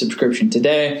free subscription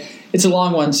today. It's a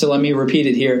long one, so let me repeat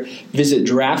it here. Visit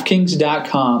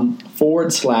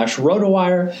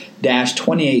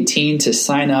DraftKings.com/RotoWire-2018 to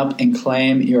sign up and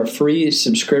claim your free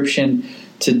subscription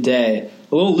today.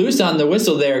 A little loose on the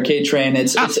whistle there, K-Train.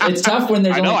 It's tough when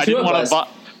there's only two of us.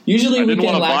 Usually we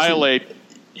can violate.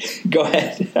 Go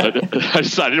ahead. I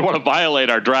didn't want to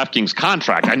violate our DraftKings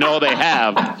contract. I know they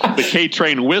have the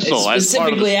K-Train whistle. I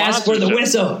specifically asked for the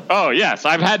whistle. Oh, yes.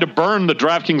 I've had to burn the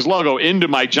DraftKings logo into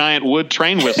my giant wood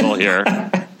train whistle here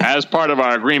as part of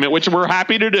our agreement, which we're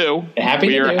happy to do.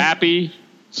 We are happy.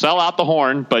 Sell out the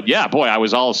horn. But, yeah, boy, I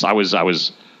was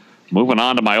moving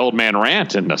on to my old man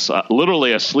rant and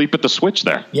literally asleep at the switch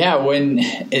there. Yeah,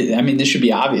 this should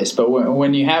be obvious, but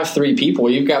when you have 3 people,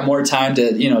 you've got more time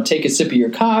to take a sip of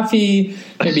your coffee,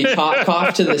 maybe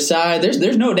cough to the side.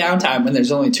 There's no downtime when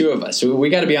there's only 2 of us. So we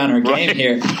got to be on our game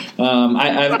here.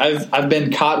 I've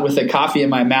been caught with a coffee in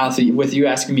my mouth with you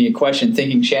asking me a question,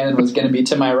 thinking Shannon was going to be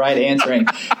to my right answering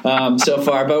so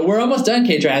far. But we're almost done,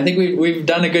 K-Train. I think we've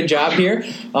done a good job here.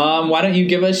 Why don't you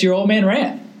give us your old man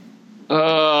rant?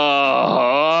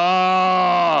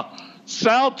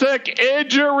 Celtic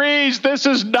injuries. This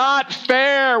is not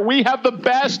fair. We have the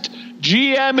best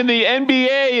GM in the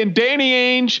NBA in Danny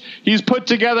Ainge. He's put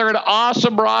together an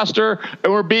awesome roster,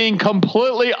 and we're being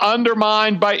completely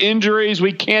undermined by injuries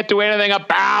we can't do anything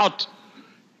about.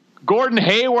 Gordon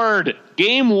Hayward,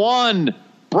 game 1,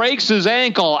 breaks his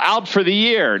ankle, out for the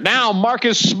year. Now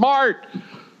Marcus Smart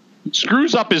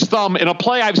screws up his thumb in a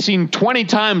play I've seen 20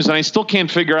 times, and I still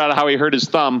can't figure out how he hurt his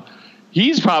thumb.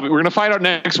 We're going to find out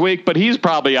next week, but he's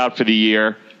probably out for the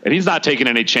year, and he's not taking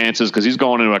any chances because he's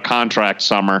going into a contract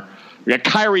summer. We got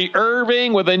Kyrie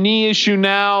Irving with a knee issue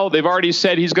now. They've already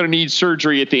said he's going to need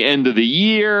surgery at the end of the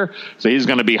year, so he's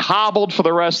going to be hobbled for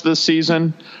the rest of the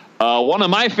season. One of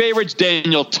my favorites,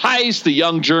 Daniel Theis, the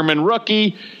young German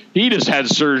rookie. He just had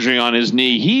surgery on his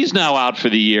knee. He's now out for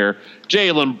the year.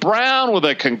 Jaylen Brown with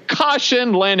a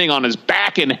concussion, landing on his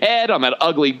back and head on that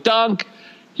ugly dunk.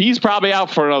 He's probably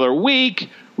out for another week.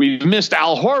 We've missed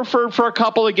Al Horford for a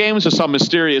couple of games with some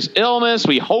mysterious illness.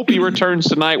 We hope he returns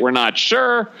tonight. We're not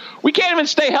sure. We can't even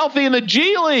stay healthy in the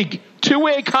G League.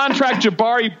 2-way contract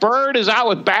Jabari Bird is out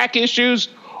with back issues.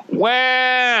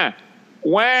 Wah.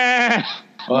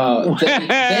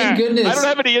 Thank goodness. I don't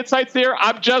have any insights here.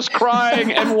 I'm just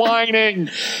crying and whining.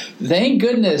 Thank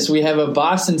goodness we have a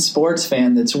Boston sports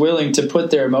fan that's willing to put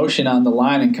their emotion on the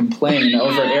line and complain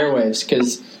over airwaves,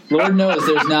 because Lord knows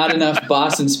there's not enough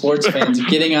Boston sports fans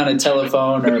getting on a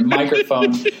telephone or a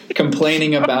microphone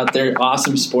complaining about their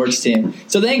awesome sports team.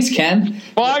 So thanks, Ken.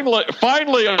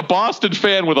 Finally a Boston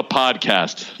fan with a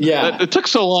podcast. Yeah. It took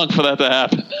so long for that to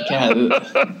happen. Yeah,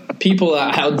 people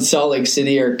out in Salt Lake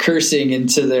City are cursing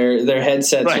into their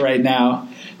headsets right now.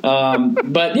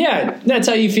 But yeah, that's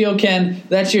how you feel, Ken.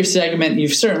 That's your segment.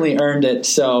 You've certainly earned it.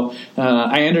 So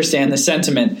I understand the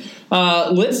sentiment.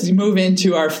 Let's move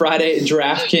into our Friday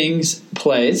DraftKings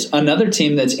plays. Another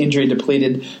team that's injury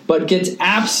depleted, but gets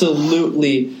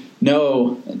absolutely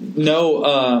no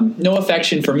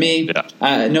affection for me.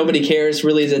 Yeah. Nobody cares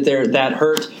really that they're that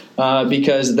hurt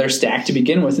because they're stacked to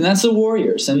begin with, and that's the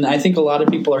Warriors. And I think a lot of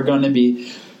people are going to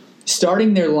be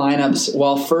starting their lineups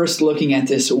while first looking at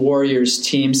this Warriors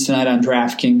teams tonight on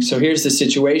DraftKings. So here's the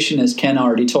situation, as Ken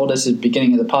already told us at the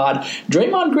beginning of the pod.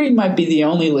 Draymond Green might be the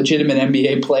only legitimate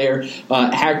NBA player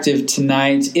active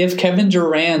tonight. If Kevin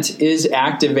Durant is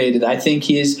activated, I think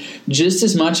he is just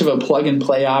as much of a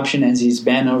plug-and-play option as he's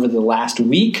been over the last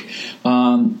week.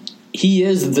 He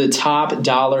is the top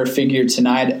dollar figure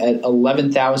tonight at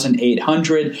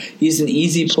 $11,800. He's an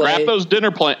easy play. Scrap those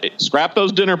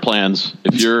dinner plans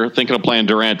if you're thinking of playing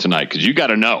Durant tonight, because you got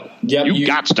to know. Yep, you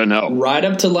got to know. Right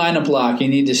up to lineup lock. You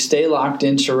need to stay locked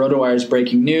into RotoWire's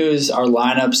breaking news. Our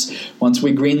lineups. Once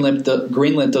we greenlit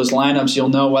those lineups, you'll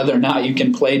know whether or not you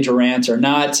can play Durant or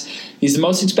not. He's the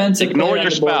most expensive. Ignore your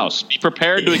spouse. Be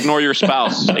prepared to ignore your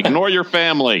spouse. Ignore your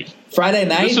family. Friday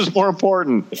night. This is more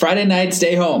important. Friday night,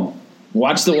 stay home.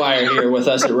 Watch The Wire here with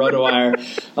us at RotoWire.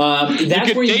 You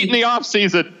can date in the off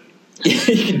season. You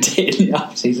can date in the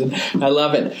off season. I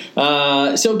love it.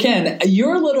 So Ken,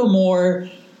 you're a little more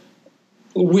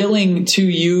willing to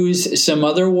use some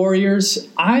other Warriors.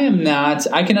 I am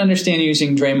not. I can understand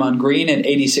using Draymond Green at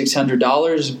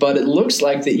 $8,600, but it looks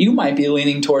like that you might be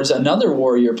leaning towards another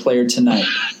Warrior player tonight.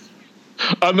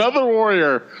 Another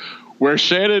Warrior where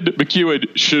Shannon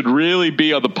McEwen should really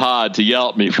be on the pod to yell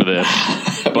at me for this.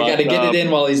 We got to get it in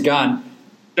while he's gone.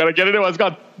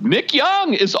 Nick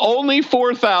Young is only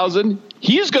 $4,000.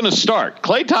 He's going to start.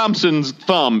 Klay Thompson's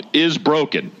thumb is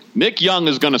broken. Nick Young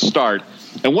is going to start.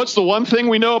 And what's the one thing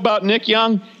we know about Nick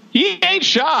Young? He ain't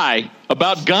shy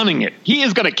about gunning it. He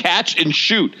is going to catch and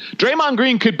shoot. Draymond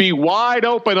Green could be wide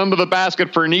open under the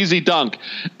basket for an easy dunk.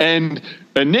 And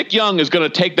Nick Young is going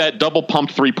to take that double pump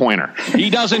 3-pointer. He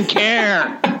doesn't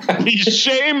care. He's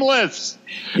shameless.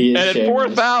 He is and at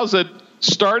shameless. 4,000,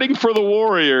 starting for the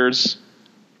Warriors,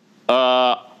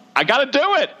 I got to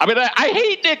do it. I mean, I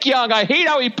hate Nick Young. I hate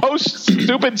how he posts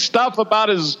stupid stuff about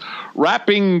his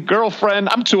rapping girlfriend.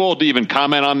 I'm too old to even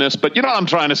comment on this, but you know what I'm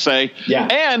trying to say. Yeah.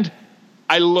 And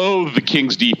I loathe the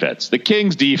Kings defense. The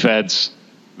Kings defense,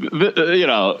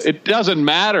 it doesn't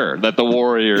matter that the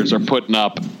Warriors are putting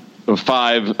up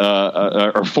 5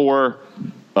 or 4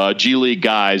 G League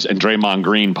guys and Draymond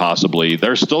Green possibly.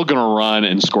 They're still going to run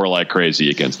and score like crazy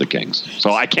against the Kings.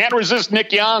 So I can't resist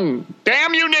Nick Young.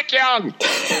 Damn you, Nick Young.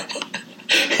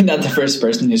 Not the first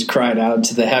person who's cried out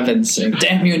to the heavens saying,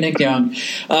 damn you, Nick Young.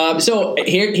 So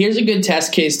here's a good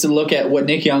test case to look at what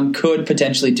Nick Young could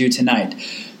potentially do tonight.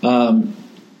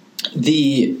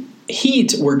 The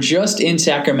Heat were just in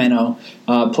Sacramento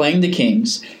playing the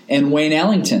Kings, and Wayne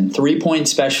Ellington, 3-point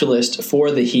specialist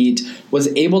for the Heat, was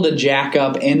able to jack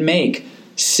up and make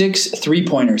 6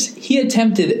 3-pointers. He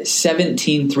attempted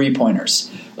 17 3-pointers.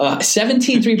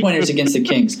 17 3-pointers against the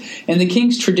Kings. And the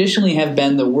Kings traditionally have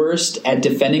been the worst at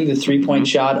defending the 3-point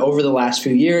shot over the last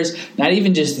few years, not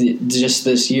even just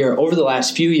this year, over the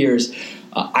last few years.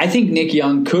 I think Nick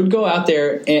Young could go out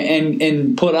there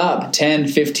and put up 10,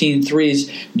 15 threes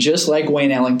just like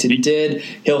Wayne Ellington did.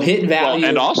 He'll hit value.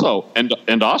 Well,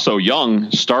 and also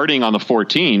Young starting on the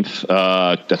 14th,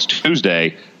 that's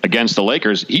Tuesday, against the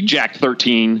Lakers, he jacked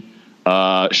 13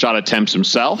 shot attempts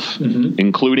himself,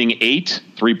 including 8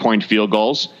 3-point field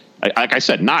goals. Like I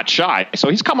said, not shy. So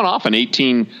he's coming off an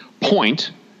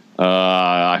 18-point.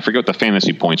 I forget what the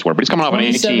fantasy points were, but he's coming off an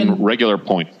 18 regular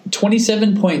point.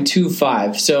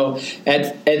 27.25. So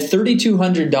at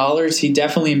 $3,200, he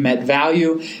definitely met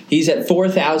value. He's at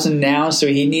 $4,000 now, so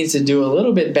he needs to do a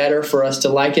little bit better for us to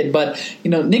like it. But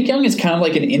Nick Young is kind of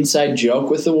like an inside joke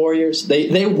with the Warriors.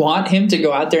 They want him to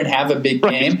go out there and have a big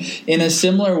game in a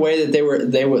similar way that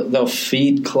they'll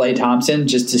feed Klay Thompson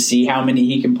just to see how many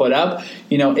he can put up.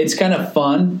 It's kind of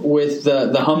fun with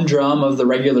the humdrum of the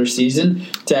regular season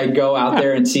to go out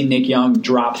there and see Nick Young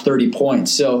drop 30 points.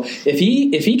 So if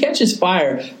he catches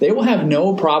fire, they will have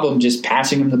no problem just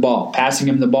passing him the ball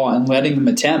and letting him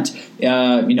attempt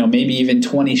maybe even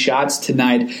 20 shots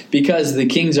tonight, because the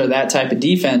Kings are that type of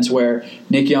defense where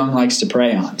Nick Young likes to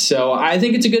prey on. So I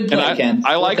think it's a good play, Ken.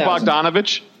 I like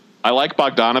Bogdanovich.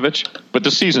 But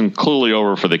the season clearly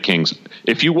over for the Kings.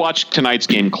 If you watch tonight's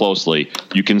game closely,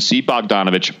 you can see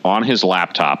Bogdanovich on his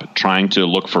laptop trying to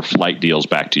look for flight deals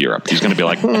back to Europe. He's going to be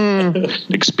like,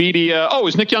 Expedia. Oh,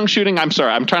 is Nick Young shooting? I'm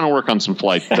sorry. I'm trying to work on some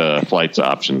flights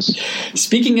options.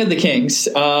 Speaking of the Kings,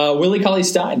 Willie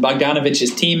Cauley-Stein,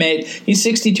 Bogdanovich's teammate, he's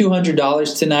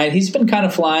 $6,200 tonight. He's been kind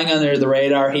of flying under the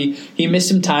radar. He missed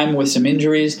some time with some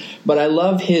injuries, but I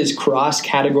love his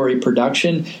cross-category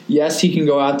production. Yes, he can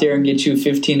go out there and get you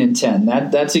 15 and 10.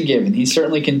 That's a given. He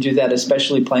certainly can do that,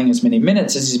 especially playing as many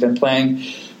minutes as he's been playing.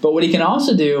 But what he can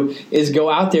also do is go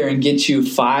out there and get you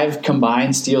 5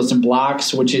 combined steals and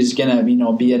blocks, which is going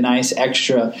to be a nice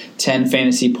extra 10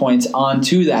 fantasy points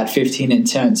onto that 15 and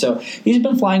 10. So he's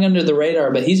been flying under the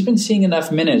radar, but he's been seeing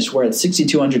enough minutes where at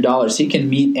 $6,200 he can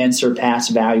meet and surpass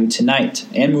value tonight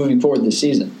and moving forward this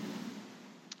season.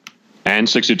 And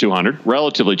 $6,200,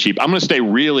 relatively cheap. I'm going to stay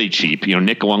really cheap.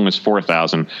 Nick Long was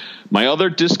 $4,000. My other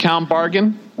discount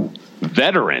bargain,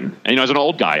 veteran. And as an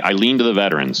old guy, I lean to the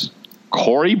veterans.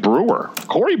 Corey Brewer.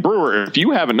 Corey Brewer, if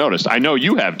you haven't noticed, I know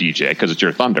you have, DJ, because it's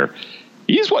your Thunder.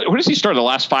 What does he start, the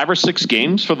last 5 or 6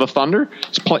 games for the Thunder?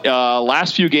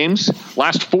 Last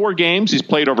 4 games, he's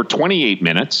played over 28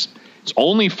 minutes. It's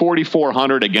only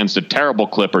 4,400 against a terrible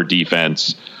Clipper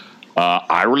defense.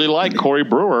 I really like Corey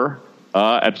Brewer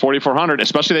at 4,400,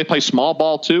 especially they play small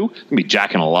ball too. Going to be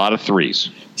jacking a lot of threes.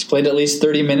 He's played at least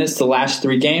 30 minutes the last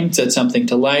 3 games. That's something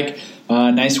to like.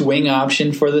 Nice wing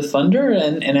option for the Thunder,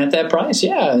 and at that price,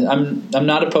 I'm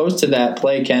not opposed to that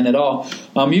play, Ken, at all.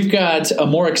 You've got a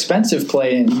more expensive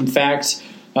play. In fact,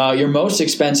 your most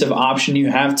expensive option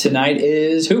you have tonight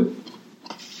is who?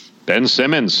 Ben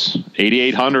Simmons,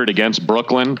 8,800 against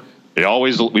Brooklyn.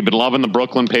 We've been loving the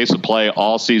Brooklyn pace of play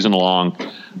all season long.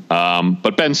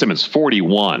 But Ben Simmons,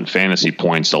 41 fantasy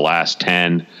points the last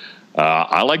 10.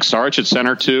 I like Saric at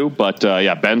center too, but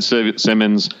Ben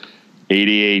Simmons,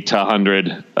 88 to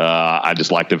 100. I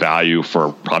just like the value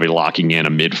for probably locking in a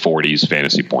mid-40s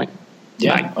fantasy point.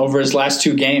 Yeah, over his last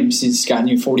 2 games, he's gotten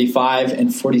you 45 and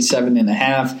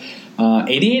 47.5.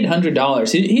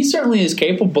 $8,800. He certainly is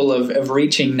capable of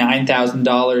reaching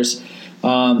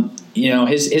 $9,000.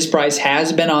 His price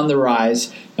has been on the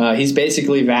rise. He's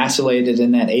basically vacillated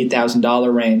in that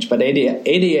 $8,000 range, but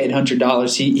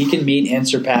 $8,800 he can meet and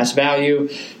surpass value.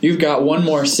 You've got one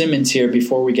more Simmons here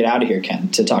before we get out of here, Ken,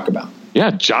 to talk about.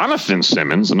 Yeah, Jonathan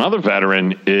Simmons, another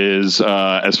veteran, is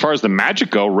as far as the Magic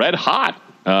go, red hot.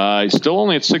 He's still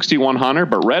only at 6,100,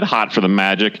 but red hot for the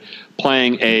Magic,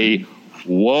 playing a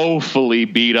woefully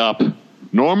beat up,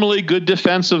 normally good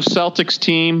defensive Celtics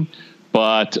team.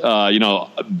 But,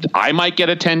 I might get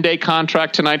a 10-day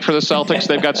contract tonight for the Celtics.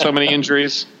 They've got so many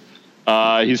injuries.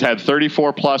 He's had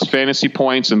 34-plus fantasy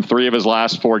points in 3 of his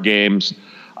last 4 games.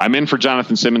 I'm in for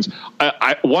Jonathan Simmons.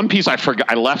 One piece I forgot,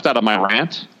 I left out of my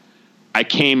rant. I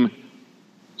came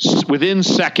within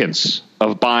seconds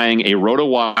of buying a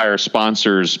RotoWire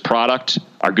sponsors product,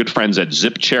 our good friends at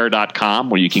ZipChair.com,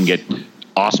 where you can get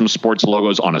awesome sports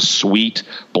logos on a sweet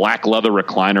black leather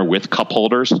recliner with cup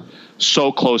holders.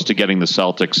 So close to getting the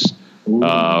Celtics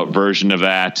version of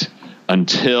that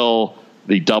until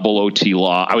the double OT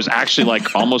law. I was actually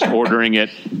almost ordering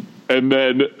it. And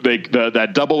then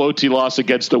that double OT loss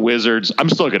against the Wizards, I'm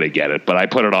still going to get it, but I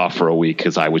put it off for a week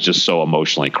because I was just so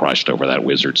emotionally crushed over that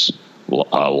Wizards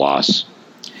loss.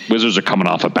 Wizards are coming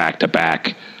off a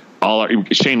back-to-back.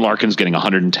 Shane Larkin's getting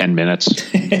 110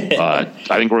 minutes. I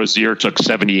think Rozier took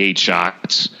 78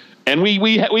 shots, and we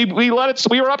let it.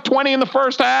 We were up 20 in the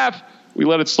first half. We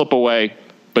let it slip away.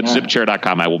 But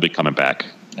ZipChair.com, I will be coming back.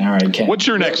 All right, Ken. What's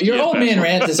your next? Your old man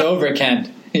rant is over,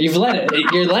 Ken. You're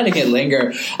letting it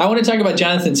linger. I want to talk about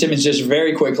Jonathan Simmons just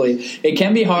very quickly. It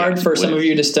can be hard for some of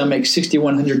you to stomach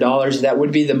 $6,100. That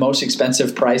would be the most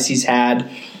expensive price he's had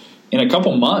in a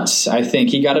couple months. I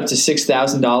think he got up to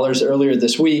 $6,000 earlier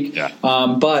this week. Yeah.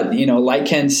 But like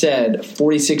Ken said,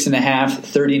 46.5,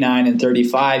 39, and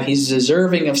 35. He's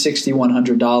deserving of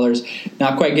 $6,100.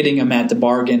 Not quite getting him at the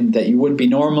bargain that you would be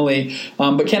normally.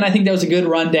 But Ken, I think that was a good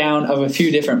rundown of a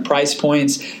few different price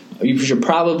points. You should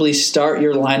probably start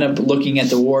your lineup looking at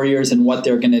the Warriors and what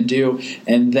they're going to do,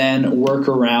 and then work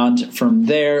around from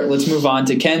there. Let's move on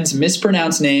to Ken's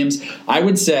mispronounced names. I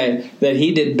would say that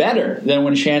he did better than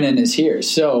when Shannon is here.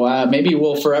 So maybe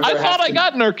we'll forever I thought I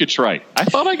got Nurkic right.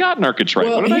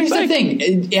 Well, here's the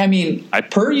thing. I mean,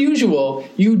 per usual,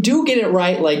 you do get it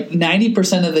right like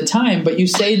 90% of the time, but you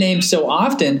say names so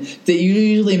often that you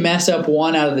usually mess up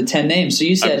 1 out of the 10 names. So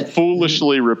you said... I'm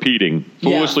foolishly repeating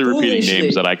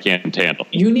names that I can't handle.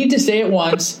 You need to say it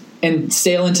once and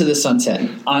sail into the sunset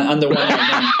on the one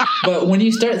name. But when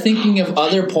you start thinking of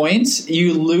other points,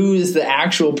 you lose the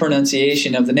actual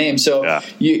pronunciation of the name. So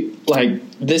you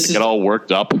this get all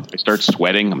worked up. I start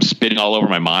sweating. I'm spitting all over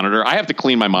my monitor. I have to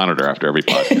clean my monitor after every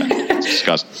podcast. It's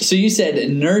disgusting. So you said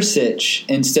Nurkic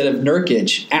instead of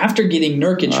Nurkic after getting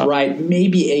Nurkic right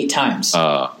maybe 8 times.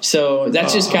 So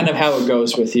that's just kind of how it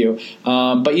goes with you.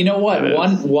 But you know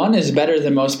what? One is better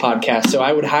than most podcasts. So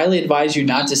I would highly advise you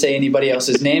not to say anybody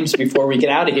else's names before we get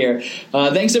out of here.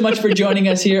 Thanks so much for joining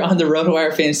us here on the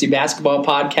RotoWire Fantasy Basketball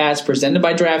Podcast presented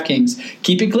by DraftKings.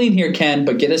 Keep it clean here, Ken,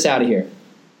 but get us out of here.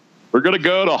 We're going to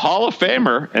go to Hall of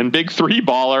Famer and big 3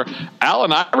 baller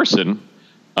Allen Iverson.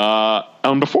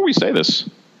 And before we say this,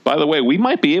 by the way, we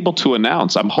might be able to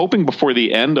announce, I'm hoping before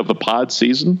the end of the pod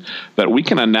season, that we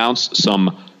can announce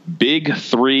some Big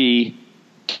 3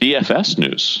 DFS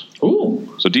news.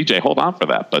 Ooh. So, DJ, hold on for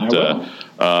that. But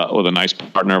with a nice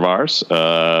partner of ours.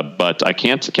 But I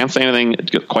can't say anything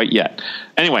quite yet.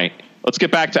 Anyway, let's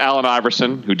get back to Allen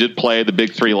Iverson, who did play the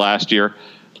Big 3 last year.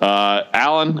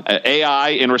 Allen, AI,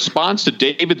 in response to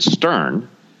David Stern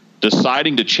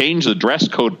deciding to change the dress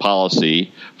code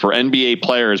policy for NBA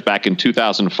players back in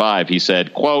 2005, he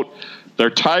said, quote, they're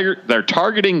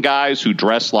targeting guys who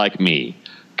dress like me,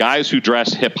 guys who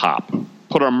dress hip-hop.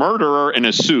 Put a murderer in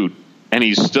a suit, and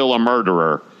he's still a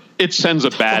murderer. It sends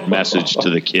a bad message to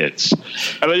the kids.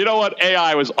 And you know what?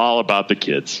 AI was all about the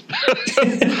kids.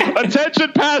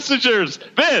 Attention passengers,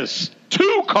 this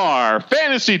 2-car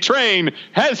fantasy train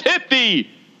has hit the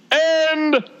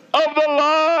end of the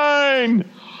line.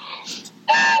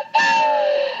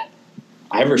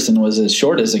 Iverson was as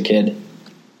short as a kid.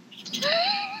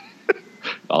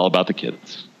 All about the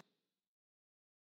kids.